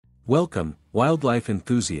Welcome, wildlife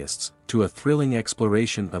enthusiasts, to a thrilling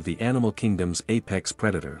exploration of the animal kingdom's apex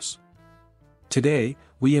predators. Today,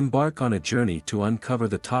 we embark on a journey to uncover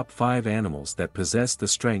the top 5 animals that possess the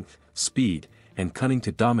strength, speed, and cunning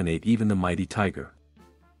to dominate even the mighty tiger.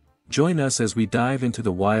 Join us as we dive into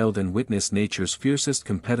the wild and witness nature's fiercest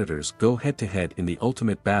competitors go head-to-head in the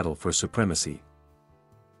ultimate battle for supremacy.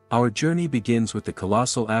 Our journey begins with the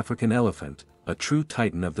colossal African elephant, a true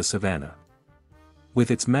titan of the savannah. With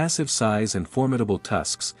its massive size and formidable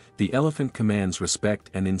tusks, the elephant commands respect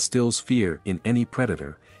and instills fear in any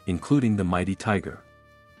predator, including the mighty tiger.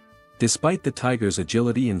 Despite the tiger's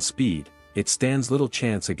agility and speed, it stands little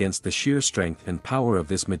chance against the sheer strength and power of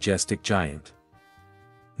this majestic giant.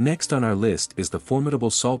 Next on our list is the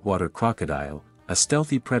formidable saltwater crocodile, a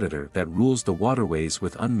stealthy predator that rules the waterways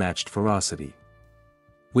with unmatched ferocity.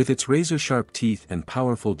 With its razor-sharp teeth and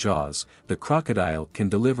powerful jaws, the crocodile can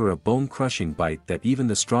deliver a bone-crushing bite that even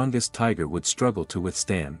the strongest tiger would struggle to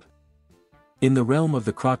withstand. In the realm of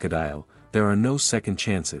the crocodile, there are no second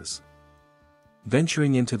chances.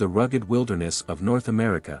 Venturing into the rugged wilderness of North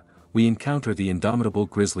America, we encounter the indomitable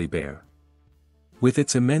grizzly bear. With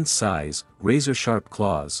its immense size, razor-sharp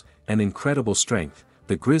claws, and incredible strength,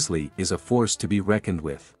 the grizzly is a force to be reckoned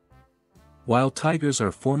with. While tigers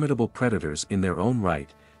are formidable predators in their own right,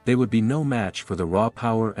 they would be no match for the raw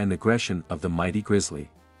power and aggression of the mighty grizzly.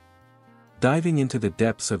 Diving into the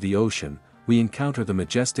depths of the ocean, we encounter the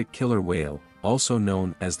majestic killer whale, also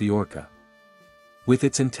known as the orca. With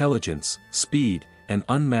its intelligence, speed, and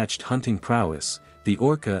unmatched hunting prowess, the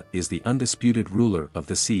orca is the undisputed ruler of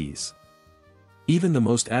the seas. Even the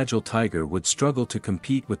most agile tiger would struggle to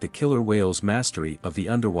compete with the killer whale's mastery of the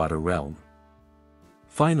underwater realm.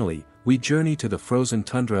 Finally, we journey to the frozen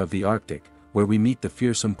tundra of the Arctic, where we meet the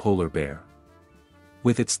fearsome polar bear.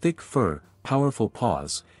 With its thick fur, powerful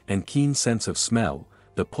paws, and keen sense of smell,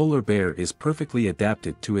 the polar bear is perfectly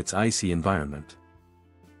adapted to its icy environment.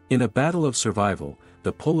 In a battle of survival,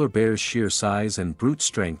 the polar bear's sheer size and brute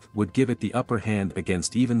strength would give it the upper hand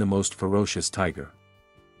against even the most ferocious tiger.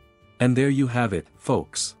 And there you have it,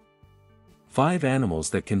 folks. 5 animals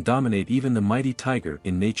that can dominate even the mighty tiger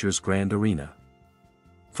in nature's grand arena.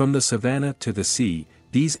 From the savannah to the sea,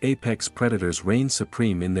 these apex predators reign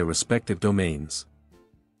supreme in their respective domains.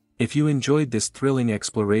 If you enjoyed this thrilling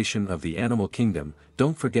exploration of the animal kingdom,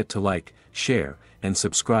 don't forget to like, share, and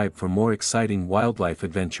subscribe for more exciting wildlife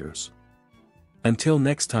adventures. Until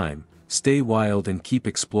next time, stay wild and keep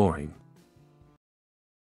exploring.